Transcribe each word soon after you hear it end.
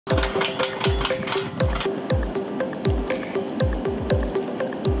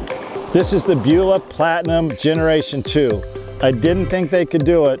This is the Beulah Platinum Generation 2. I didn't think they could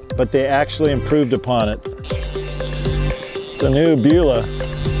do it, but they actually improved upon it. The new Beulah,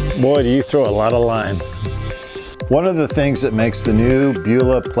 boy, do you throw a lot of line. One of the things that makes the new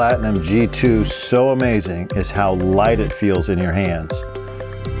Beulah Platinum G2 so amazing is how light it feels in your hands.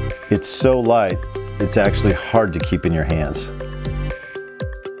 It's so light, it's actually hard to keep in your hands.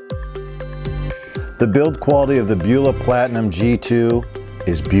 The build quality of the Beulah Platinum G2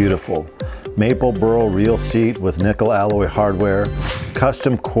 is beautiful. Maple burl reel seat with nickel alloy hardware,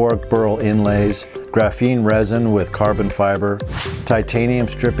 custom cork burl inlays, graphene resin with carbon fiber, titanium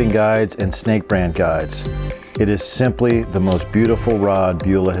stripping guides, and snake brand guides. It is simply the most beautiful rod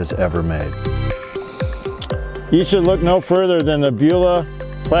Beulah has ever made. You should look no further than the Beulah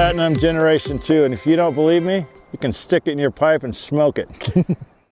Platinum Generation 2, and if you don't believe me, you can stick it in your pipe and smoke it.